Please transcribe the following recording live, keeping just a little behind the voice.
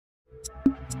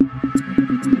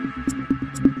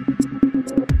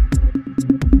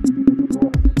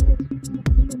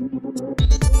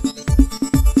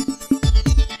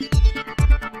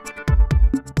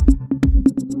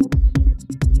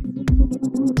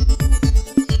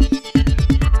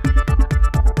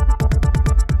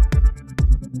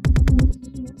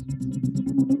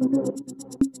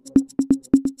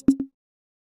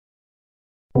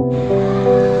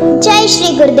Jai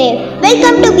Shri Gurudev.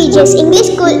 Welcome to BJ's English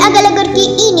School Agalagurki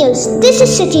E-News. This is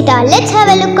Suchita. Let's have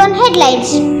a look on headlines.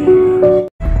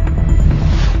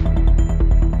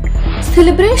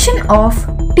 Celebration of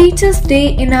Teachers'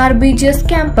 Day in our BJ's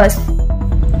campus.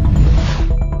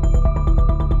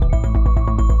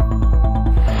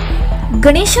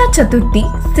 Ganesha Chaturthi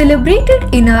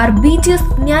celebrated in our BJ's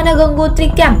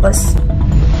Agalagurki campus.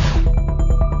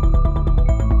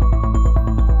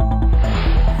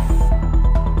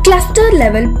 Cluster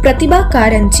Level Pratibha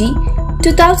Karanji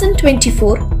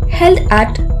 2024 held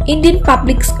at Indian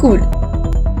Public School.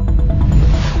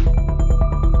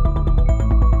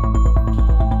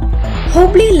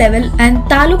 Hobli Level and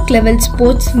Taluk Level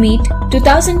Sports Meet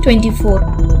 2024.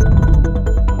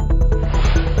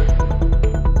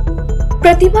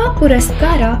 Pratibha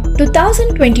Puraskara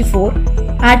 2024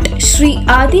 at Sri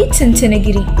Adi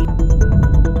Chanchanagiri.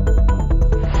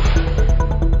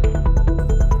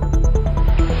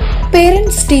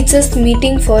 Parents-Teachers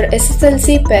Meeting for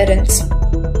SSLC Parents.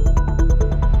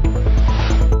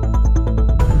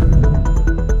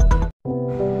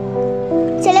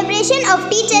 Celebration of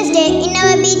Teachers' Day in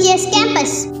our BGS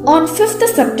campus. On 5th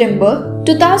September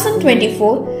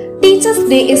 2024, Teachers'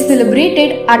 Day is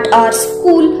celebrated at our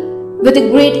school with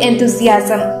great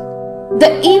enthusiasm.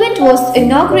 The event was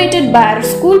inaugurated by our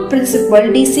school principal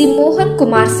DC Mohan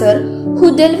Kumar sir,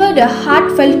 who delivered a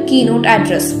heartfelt keynote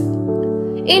address.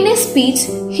 In his speech,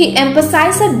 he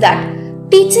emphasized that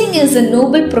teaching is a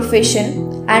noble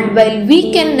profession, and while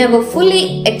we can never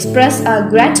fully express our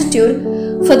gratitude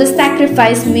for the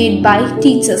sacrifice made by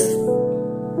teachers,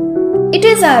 it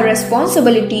is our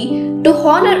responsibility to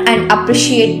honor and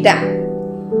appreciate them.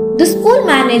 The school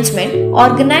management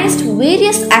organized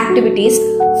various activities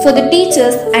for the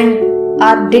teachers, and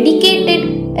our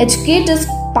dedicated educators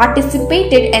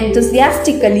participated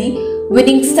enthusiastically,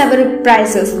 winning several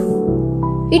prizes.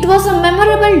 It was a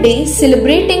memorable day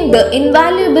celebrating the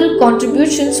invaluable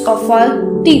contributions of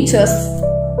our teachers.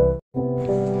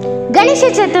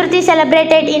 Ganesha Chaturthi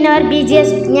celebrated in our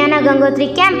BGS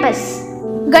Agalagurki campus.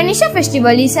 Ganesha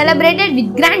festival is celebrated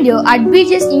with grandeur at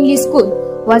BJ's English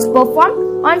School. Was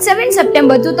performed on 7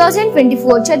 September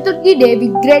 2024 Chaturthi Day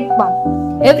with great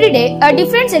pomp. Every day, a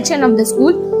different section of the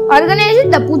school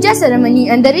organized the puja ceremony,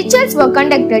 and the rituals were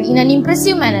conducted in an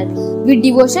impressive manner. With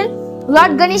devotion,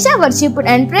 Lord Ganesha worshipped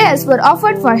and prayers were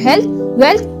offered for health,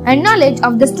 wealth and knowledge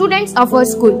of the students of our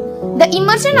school. The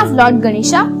immersion of Lord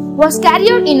Ganesha was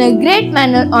carried in a great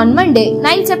manner on Monday,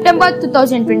 9 September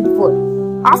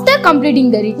 2024. After completing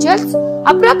the rituals,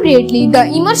 appropriately the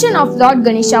immersion of Lord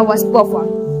Ganesha was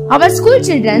performed. Our school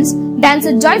children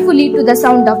danced joyfully to the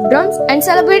sound of drums and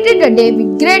celebrated the day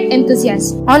with great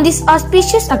enthusiasm. On this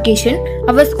auspicious occasion,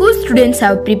 our school students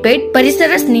have prepared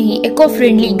Parisara Snehi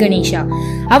eco-friendly Ganesha.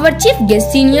 Our chief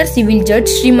guest, Senior Civil Judge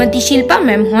Srimati Shilpa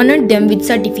Ma'am, honored them with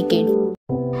certificate.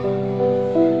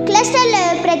 Cluster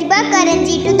Level Pratibha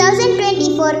Karanji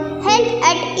 2024 held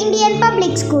at Indian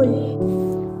Public School.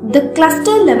 The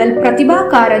Cluster Level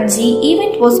Pratibha Karanji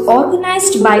event was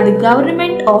organized by the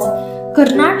Government of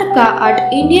Karnataka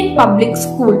at Indian Public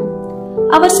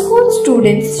School. Our school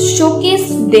students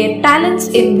showcased their talents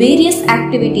in various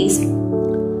activities.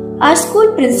 Our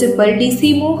school principal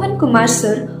DC Mohan Kumar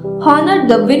sir honored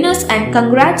the winners and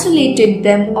congratulated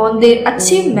them on their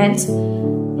achievements,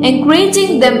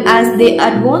 encouraging them as they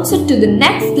advanced to the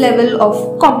next level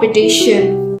of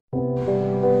competition.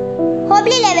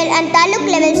 Hobli Level and Taluk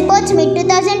Level Sports Meet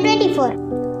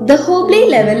 2024. The Hobli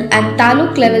Level and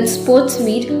Taluk Level Sports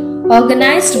Meet,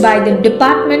 organized by the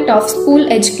Department of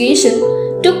School Education,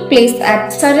 took place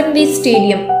at Saranvi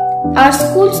Stadium. Our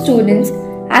school students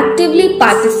actively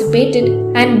participated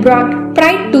and brought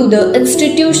pride to the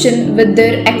institution with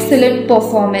their excellent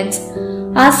performance.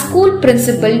 Our school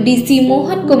principal DC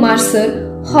Mohan Kumar sir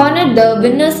honored the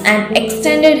winners and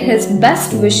extended his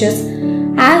best wishes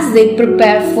as they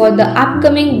prepare for the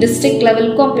upcoming district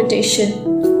level competition.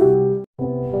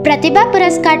 Pratibha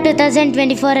Puraskar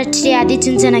 2024 at Sri Adi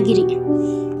Chanchanagiri.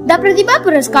 The Pratibha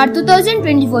Puraskar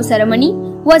 2024 ceremony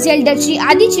was held at Sri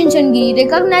Adi Chanchanagiri,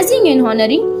 recognizing and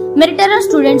honoring meritorious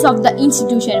students of the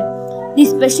institution.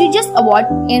 This prestigious award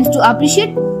aims to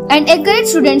appreciate and encourage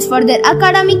students for their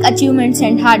academic achievements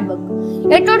and hard work.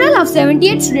 A total of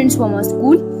 78 students from our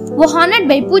school were honored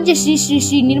by Puja Sri Sri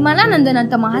Sri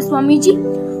Nirmalanandanatha Mahaswamiji,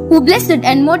 who blessed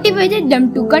and motivated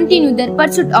them to continue their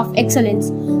pursuit of excellence.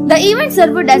 The event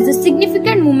served as a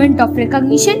significant moment of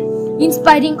recognition,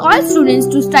 inspiring all students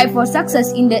to strive for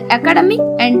success in their academic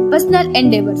and personal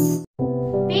endeavors.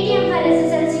 PTM for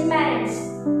SSLC parents.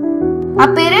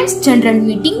 A parents' general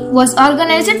meeting was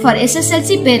organized for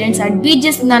SSLC parents at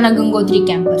BJS Nana Gangotri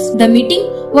campus. The meeting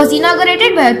was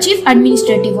inaugurated by a chief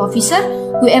administrative officer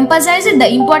who emphasized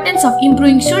the importance of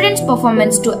improving students'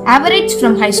 performance to average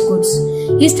from high schools.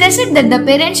 He stressed that the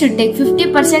parents should take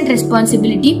 50%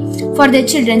 responsibility for their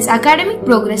children's academic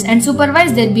progress and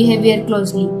supervise their behavior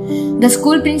closely. The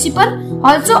school principal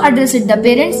also addressed the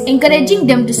parents, encouraging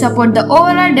them to support the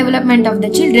overall development of the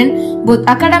children both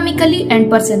academically and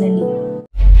personally.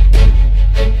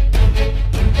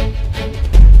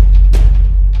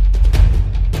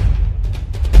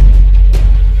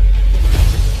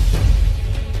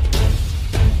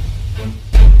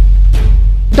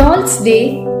 Dolls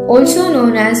Day, also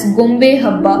known as Gombe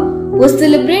Habba, was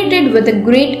celebrated with a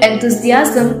great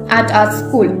enthusiasm at our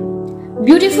school.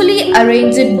 Beautifully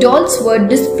arranged dolls were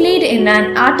displayed in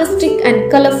an artistic and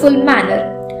colorful manner.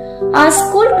 Our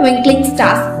school twinkling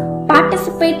stars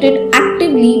participated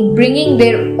actively, bringing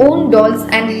their own dolls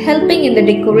and helping in the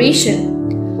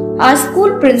decoration. Our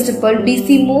school principal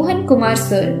DC Mohan Kumar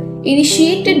sir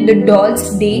initiated the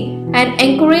Dolls Day and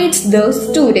encouraged the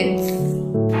students.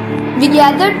 We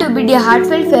gathered to bid a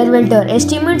heartfelt farewell to our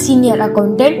esteemed senior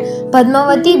accountant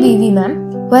Padmavati BV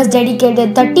ma'am, who has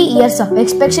dedicated 30 years of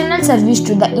exceptional service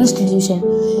to the institution.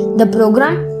 The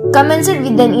program commenced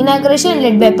with an inauguration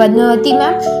led by Padmavati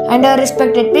ma'am and our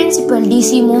respected principal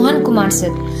DC Mohan Kumar sir.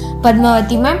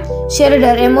 Padmavati ma'am shared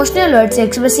her emotional words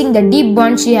expressing the deep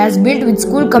bond she has built with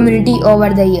school community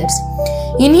over the years.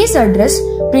 In his address,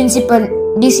 Principal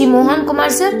DC Mohan Kumar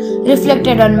sir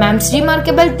reflected on ma'am's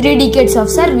remarkable 3 decades of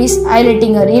service,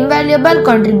 highlighting her invaluable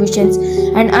contributions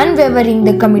and unwavering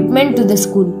the commitment to the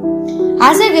school.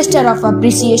 As a gesture of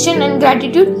appreciation and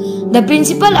gratitude, the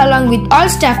principal along with all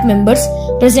staff members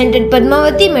presented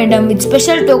Padmavati Madam with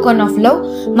special token of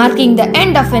love, marking the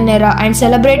end of an era and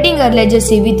celebrating her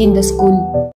legacy within the school.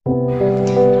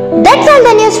 That's all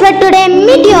the news for today.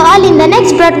 Meet you all in the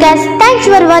next broadcast. Thanks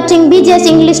for watching BJS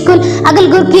English School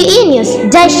Agalagurki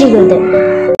E-News. Jai Shri Gurudev.